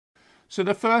So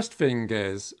the first thing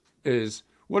is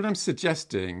what I'm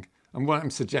suggesting, and what I'm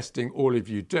suggesting all of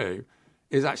you do,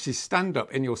 is actually stand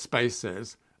up in your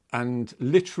spaces and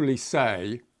literally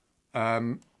say,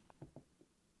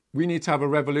 we need to have a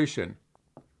revolution.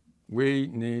 We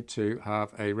need to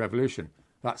have a revolution.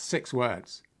 That's 6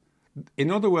 words.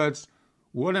 In other words,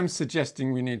 what I'm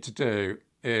suggesting we need to do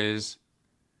is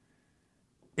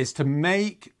to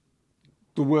make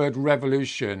the word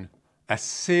revolution a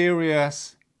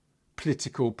serious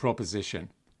political proposition,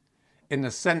 in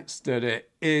the sense that it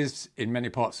is in many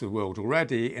parts of the world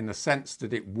already, in the sense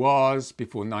that it was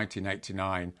before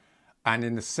 1989, and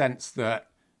in the sense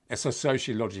that it's a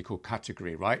sociological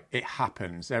category, right? It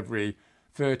happens every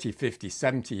 30, 50,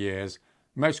 70 years.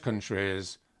 Most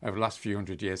countries over the last few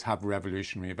hundred years have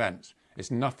revolutionary events.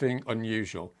 It's nothing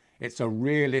unusual. It's a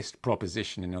realist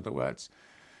proposition, in other words.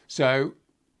 So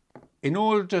in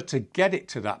order to get it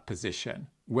to that position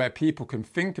where people can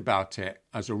think about it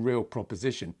as a real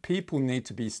proposition, people need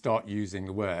to start using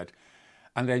the word,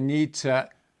 and they need to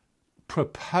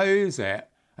propose it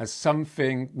as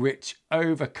something which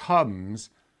overcomes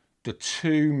the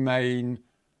 2 main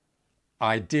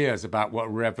ideas about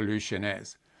what revolution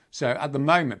is. So at the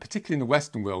moment, particularly in the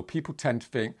Western world, people tend to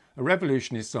think a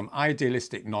revolution is some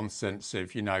idealistic nonsense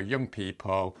of, young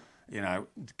people,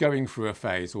 going through a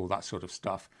phase, all that sort of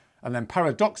stuff. And then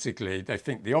paradoxically, they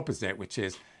think the opposite, which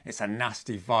is it's a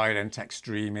nasty, violent,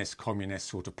 extremist, communist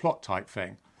sort of plot type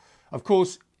thing. Of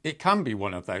course, it can be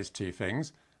one of those 2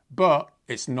 things, but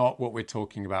it's not what we're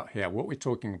talking about here. What we're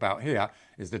talking about here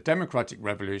is the democratic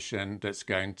revolution that's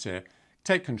going to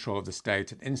take control of the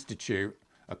state and institute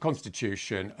a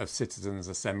constitution of citizens'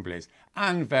 assemblies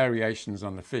and variations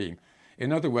on the theme.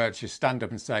 In other words, you stand up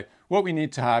and say, what we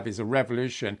need to have is a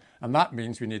revolution, and that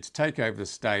means we need to take over the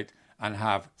state and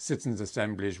have citizens'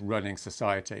 assemblies running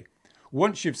society.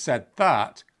 Once you've said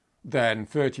that, then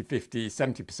 30, 50,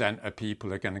 70% of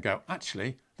people are going to go,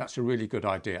 actually, that's a really good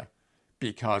idea,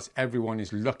 because everyone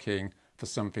is looking for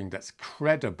something that's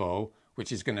credible,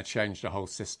 which is going to change the whole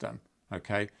system,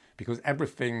 okay? Because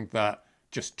everything that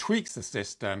just tweaks the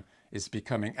system is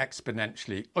becoming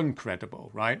exponentially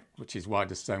uncredible, right? Which is why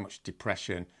there's so much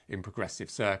depression in progressive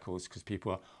circles, because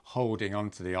people are holding on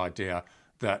to the idea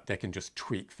that they can just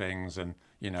tweak things and,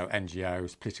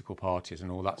 NGOs, political parties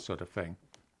and all that sort of thing.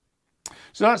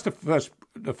 So that's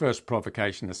the first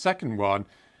provocation. The second one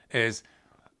is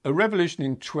a revolution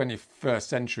in 21st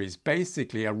century is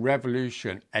basically a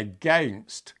revolution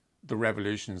against the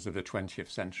revolutions of the 20th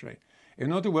century.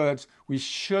 In other words, we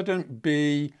shouldn't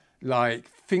be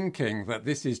thinking that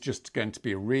this is just going to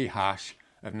be a rehash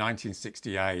of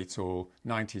 1968 or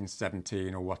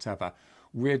 1917 or whatever.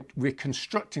 We're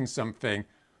constructing something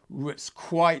that's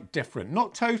quite different,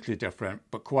 not totally different,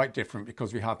 but quite different,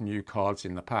 because we have new cards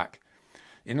in the pack.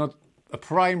 A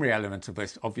primary element of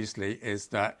this, obviously, is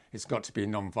that it's got to be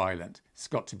non-violent. It's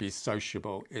got to be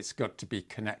sociable. It's got to be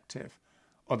connective.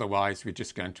 Otherwise, we're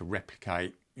just going to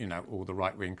replicate, all the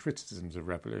right-wing criticisms of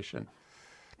revolution.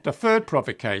 The third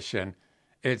provocation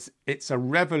is it's a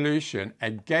revolution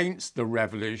against the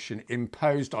revolution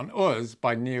imposed on us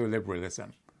by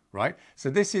neoliberalism, right? So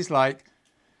this is like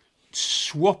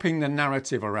swapping the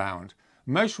narrative around.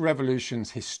 Most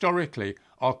revolutions historically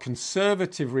are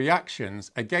conservative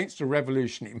reactions against a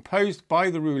revolution imposed by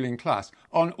the ruling class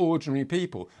on ordinary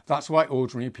people. That's why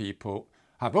ordinary people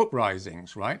have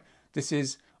uprisings, right? This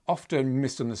is often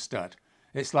misunderstood.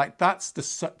 It's like that's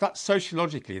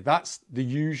sociologically, that's the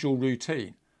usual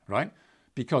routine, right?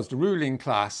 Because the ruling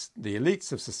class, the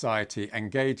elites of society,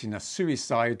 engage in a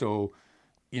suicidal,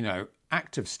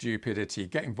 act of stupidity,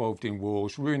 get involved in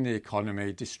wars, ruin the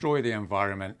economy, destroy the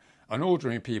environment, and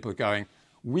ordinary people going,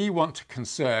 we want to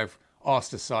conserve our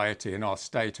society and our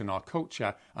state and our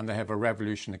culture, and they have a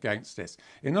revolution against this.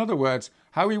 In other words,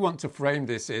 how we want to frame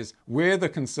this is we're the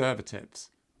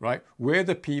conservatives, right? We're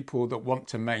the people that want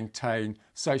to maintain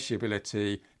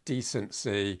sociability,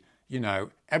 decency,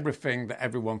 everything that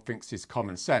everyone thinks is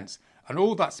common sense. And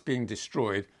all that's being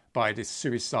destroyed by this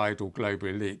suicidal global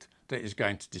elite that is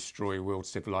going to destroy world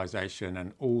civilization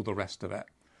and all the rest of it.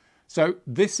 So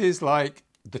this is like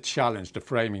the challenge, the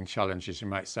framing challenge, as you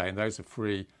might say, and those are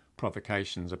 3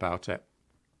 provocations about it.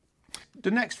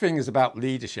 The next thing is about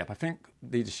leadership. I think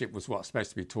leadership was what I'm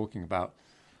supposed to be talking about.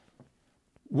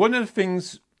 One of the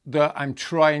things that I'm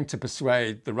trying to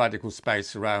persuade the radical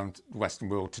space around the Western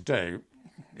world to do,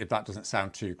 if that doesn't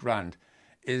sound too grand,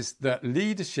 is that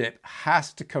leadership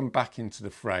has to come back into the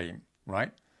frame,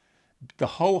 right? The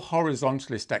whole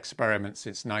horizontalist experiment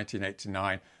since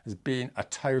 1989 has been a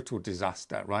total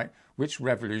disaster, right? Which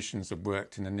revolutions have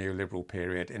worked in the neoliberal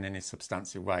period in any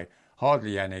substantive way?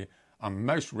 Hardly any. And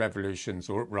most revolutions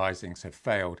or uprisings have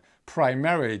failed,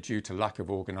 primarily due to lack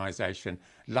of organisation,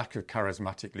 lack of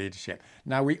charismatic leadership.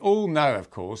 Now, we all know,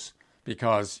 of course,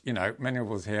 because, many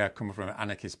of us here come from an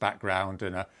anarchist background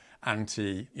and an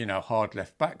anti, hard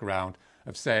left background,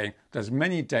 of saying there's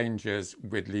many dangers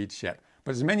with leadership,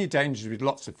 but there's many dangers with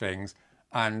lots of things.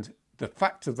 And the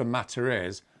fact of the matter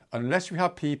is, unless we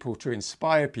have people to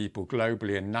inspire people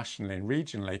globally and nationally and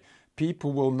regionally,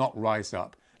 people will not rise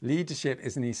up. Leadership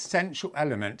is an essential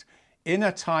element in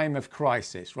a time of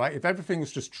crisis, right? If everything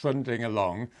was just trundling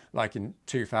along, like in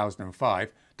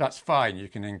 2005, that's fine. You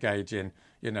can engage in,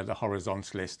 the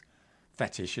horizontalist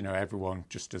fetish, everyone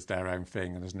just does their own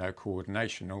thing and there's no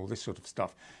coordination, all this sort of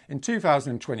stuff. In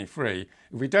 2023, if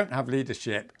we don't have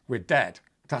leadership, we're dead.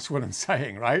 That's what I'm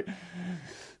saying, right?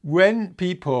 When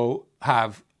people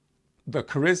have the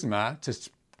charisma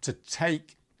to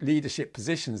take leadership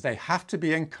positions, they have to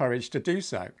be encouraged to do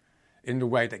so in the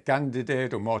way that Gandhi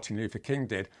did or Martin Luther King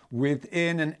did,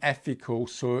 within an ethical,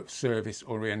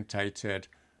 service-orientated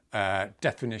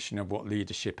definition of what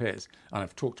leadership is. And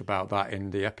I've talked about that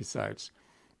in the episodes.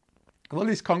 What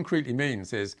this concretely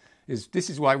means is this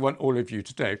is what I want all of you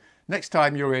to do. Next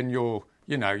time you're in your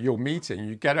meeting,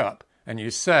 you get up and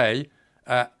you say,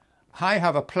 I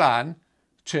have a plan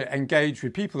to engage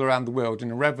with people around the world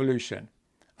in a revolution.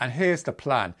 And here's the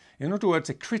plan. In other words,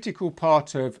 a critical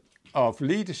part of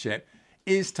leadership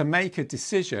is to make a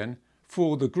decision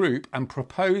for the group and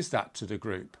propose that to the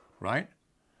group, right?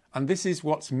 And this is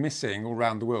what's missing all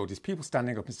around the world, is people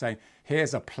standing up and saying,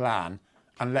 here's a plan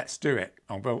and let's do it.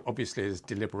 And well, obviously there's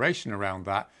deliberation around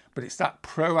that, but it's that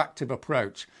proactive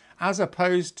approach as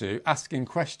opposed to asking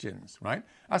questions, right?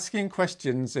 Asking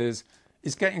questions is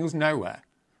getting us nowhere,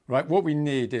 right? What we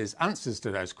need is answers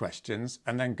to those questions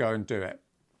and then go and do it.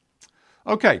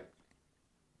 Okay,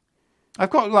 I've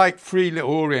got like 3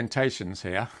 little orientations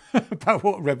here about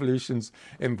what revolutions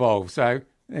involve. So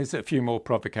there's a few more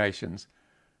provocations.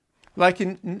 Like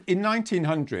in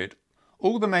 1900,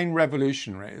 all the main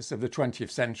revolutionaries of the 20th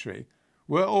century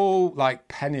were all like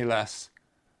penniless,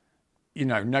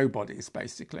 nobodies,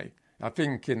 basically. I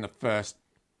think in the first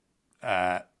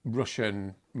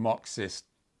Russian Marxist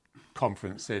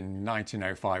conference in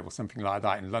 1905 or something like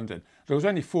that in London, there was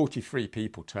only 43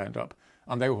 people turned up.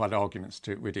 And they all had arguments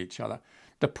with each other.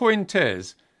 The point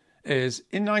is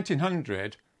in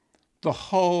 1900, the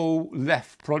whole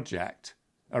left project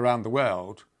around the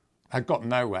world had got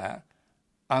nowhere.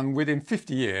 And within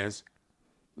 50 years,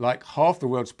 like half the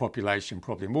world's population,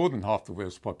 probably more than half the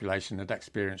world's population, had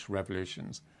experienced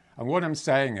revolutions. And what I'm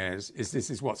saying is this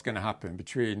is what's going to happen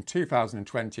between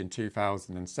 2020 and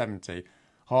 2070.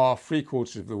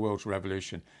 Three-quarters of the world's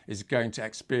revolution is going to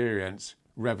experience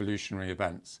revolutionary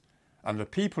events. And the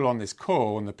people on this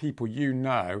call and the people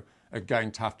are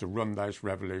going to have to run those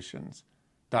revolutions.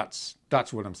 That's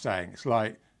what I'm saying. It's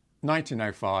like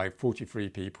 1905, 43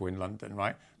 people in London,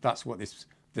 right? That's what this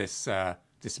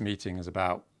meeting is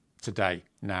about today,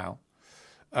 now.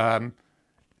 I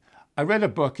read a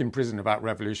book in prison about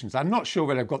revolutions. I'm not sure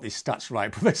whether I've got these stats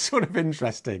right, but they're sort of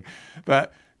interesting.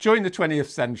 But during the 20th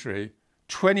century,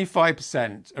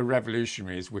 25% of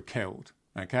revolutionaries were killed,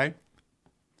 okay?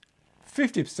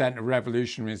 50% of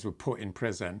revolutionaries were put in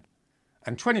prison,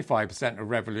 and 25% of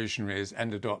revolutionaries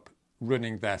ended up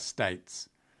running their states.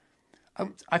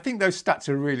 I think those stats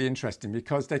are really interesting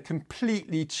because they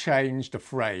completely change the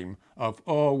frame of,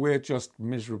 we're just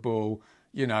miserable,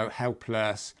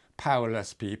 helpless,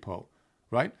 powerless people,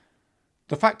 right?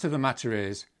 The fact of the matter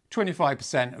is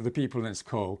 25% of the people in this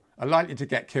call are likely to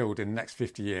get killed in the next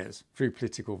 50 years through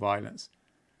political violence.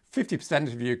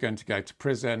 50% of you are going to go to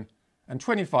prison, and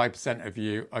 25% of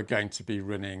you are going to be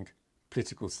running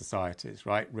political societies,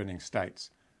 right? Running states.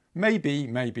 Maybe,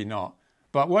 maybe not.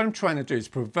 But what I'm trying to do is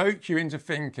provoke you into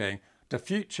thinking the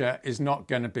future is not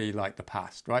going to be like the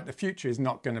past, right? The future is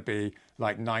not going to be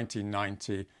like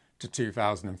 1990 to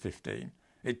 2015.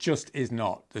 It just is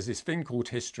not. There's this thing called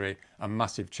history and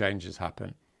massive changes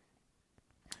happen.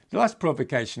 The last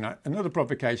provocation, another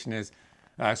provocation is,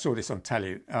 I saw this on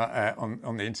telly,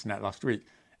 on the internet last week.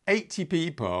 80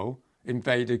 people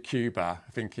invaded Cuba,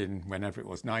 I think in whenever it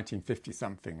was, 1950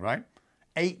 something, right?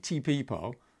 80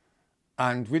 people.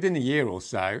 And within a year or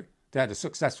so, they had a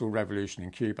successful revolution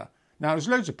in Cuba. Now, there's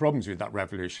loads of problems with that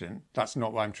revolution. That's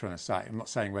not what I'm trying to say. I'm not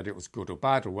saying whether it was good or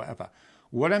bad or whatever.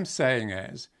 What I'm saying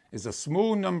is a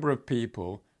small number of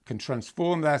people can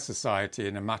transform their society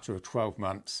in a matter of 12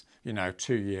 months,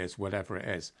 2 years, whatever it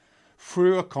is,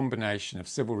 through a combination of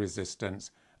civil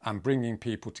resistance and bringing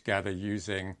people together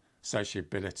using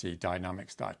sociability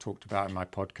dynamics that I talked about in my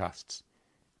podcasts.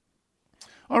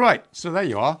 All right, so there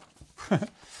you are.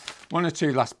 one or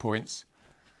two last points.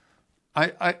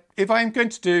 If I'm going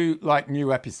to do like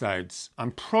new episodes,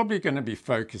 I'm probably going to be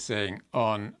focusing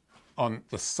on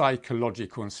the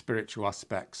psychological and spiritual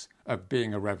aspects of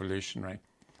being a revolutionary.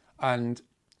 And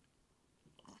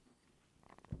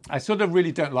I sort of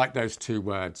really don't like those two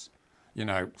words, you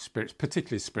know,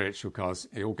 particularly spiritual, because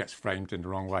it all gets framed in the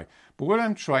wrong way. But what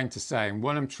I'm trying to say and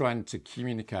what I'm trying to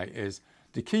communicate is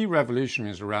the key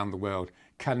revolutionaries around the world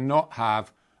cannot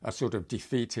have a sort of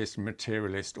defeatist,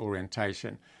 materialist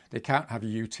orientation. They can't have a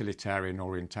utilitarian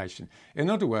orientation. In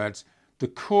other words, the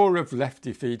core of left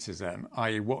defeatism,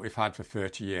 i.e. what we've had for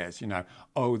 30 years, you know,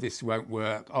 oh, this won't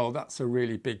work, oh, that's a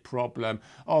really big problem,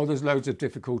 oh, there's loads of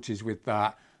difficulties with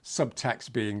that,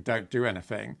 subtext being don't do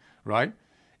anything, right,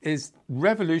 is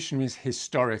revolutionaries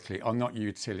historically are not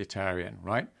utilitarian,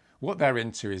 right? What they're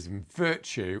into is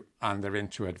virtue and they're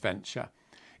into adventure.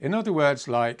 In other words,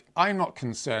 like, I'm not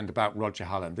concerned about Roger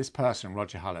Hallam, this person,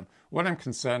 Roger Hallam. What I'm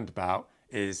concerned about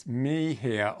is me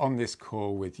here on this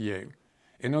call with you.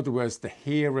 In other words, the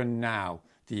here and now,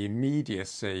 the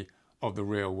immediacy of the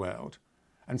real world.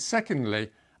 And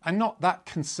secondly, I'm not that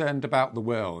concerned about the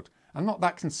world. I'm not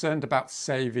that concerned about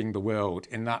saving the world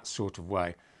in that sort of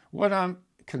way. What I'm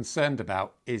concerned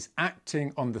about is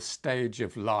acting on the stage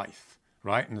of life,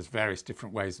 right? And there's various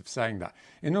different ways of saying that.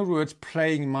 In other words,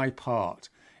 playing my part.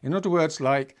 In other words,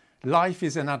 like, life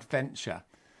is an adventure.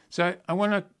 So I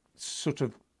want to sort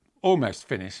of almost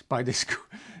finish by this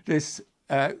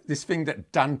thing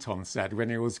that Danton said when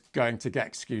he was going to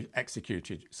get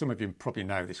executed. Some of you probably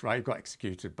know this, right? He got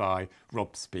executed by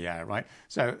Robespierre, right?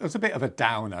 So it was a bit of a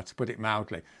downer, to put it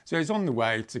mildly. So he's on the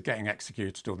way to getting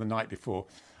executed, or the night before,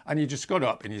 and he just got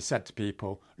up and he said to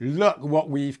people, look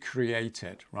what we've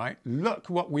created, right? Look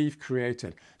what we've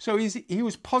created. So he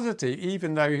was positive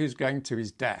even though he was going to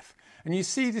his death. And you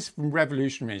see this from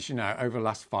revolutionaries, you know, over the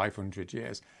last 500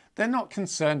 years. They're not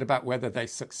concerned about whether they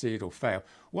succeed or fail.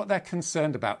 What they're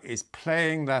concerned about is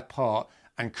playing their part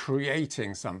and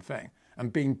creating something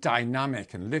and being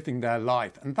dynamic and living their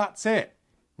life. And that's it,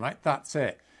 right? That's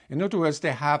it. In other words,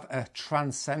 they have a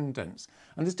transcendence.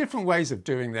 And there's different ways of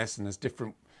doing this and there's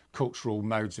different cultural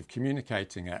modes of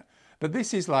communicating it. But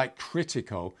this is like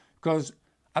critical because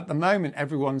at the moment,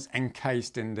 everyone's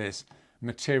encased in this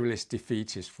materialist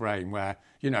defeatist frame where,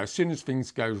 you know, as soon as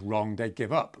things go wrong, they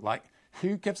give up. Like,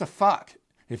 who gives a fuck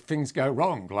if things go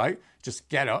wrong? Like, just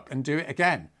get up and do it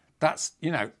again. That's,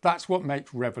 you know, that's what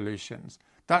makes revolutions.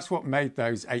 That's what made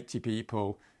those 80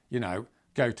 people, you know,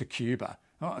 go to Cuba.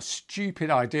 What a stupid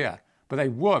idea. But they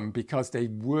won because they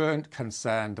weren't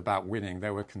concerned about winning. They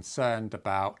were concerned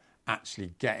about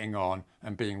actually getting on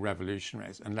and being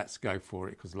revolutionaries. And let's go for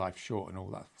it because life's short and all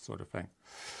that sort of thing.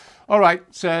 All right,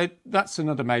 so that's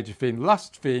another major theme.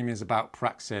 Last theme is about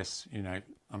praxis. You know,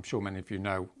 I'm sure many of you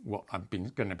know what I've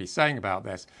been going to be saying about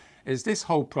this. Is this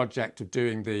whole project of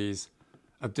doing these,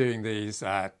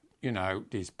 you know,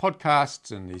 these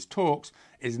podcasts and these talks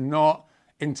is not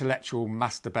intellectual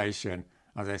masturbation,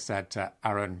 as I said to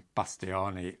Aaron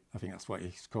Bastiani, I think that's what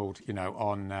he's called, you know,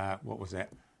 on, what was it?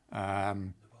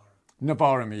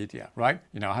 Novara Media, right?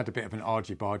 You know, I had a bit of an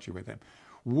argy-bargy with him.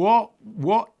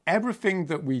 Everything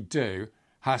that we do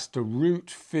has to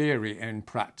root theory in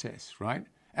practice, right?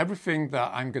 Everything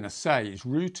that I'm going to say is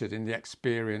rooted in the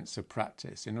experience of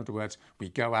practice. In other words, we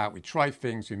go out, we try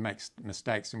things, we make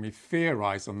mistakes, and we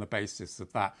theorize on the basis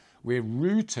of that. We're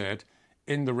rooted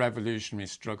in the revolutionary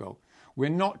struggle. We're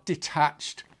not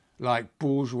detached like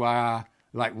bourgeois,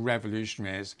 like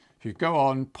revolutionaries who go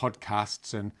on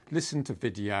podcasts and listen to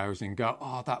videos and go,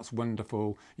 oh, that's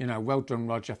wonderful. You know, well done,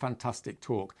 Roger, fantastic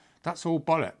talk. That's all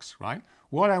bollocks, right?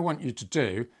 What I want you to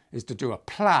do is to do a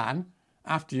plan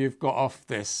after you've got off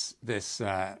this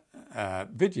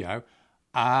video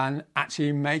and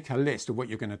actually make a list of what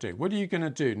you're going to do. What are you going to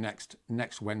do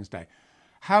next Wednesday?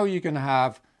 How are you going to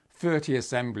have 30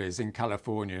 assemblies in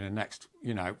California in the next,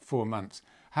 4 months?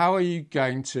 How are you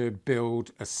going to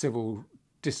build a civil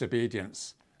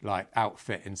disobedience like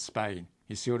outfit in Spain?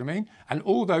 You see what I mean? And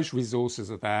all those resources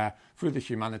are there through the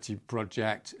Humanity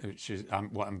Project, which is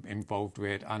what I'm involved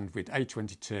with, and with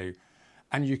A22.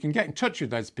 And you can get in touch with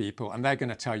those people and they're going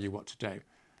to tell you what to do.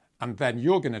 And then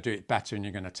you're going to do it better and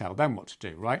you're going to tell them what to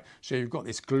do, right? So you've got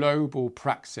this global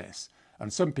praxis.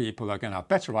 And some people are going to have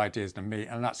better ideas than me,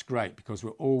 and that's great because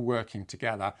we're all working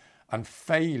together. And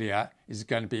failure is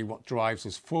going to be what drives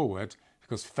us forward,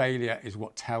 because failure is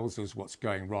what tells us what's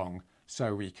going wrong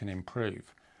so we can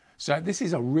improve. So this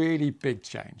is a really big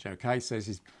change, okay? So this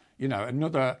is,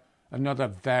 another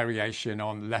variation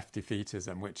on left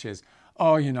defeatism, which is,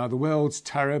 oh, you know, the world's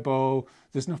terrible,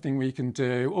 there's nothing we can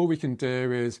do. All we can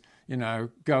do is, you know,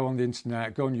 go on the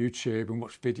internet, go on YouTube and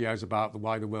watch videos about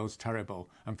why the world's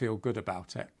terrible and feel good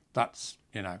about it. That's,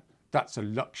 you know, that's a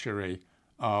luxury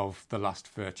of the last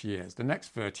 30 years. The next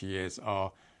 30 years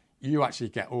are you actually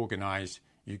get organised,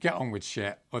 you get on with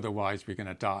shit, otherwise we're going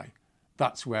to die.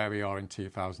 That's where we are in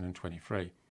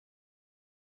 2023.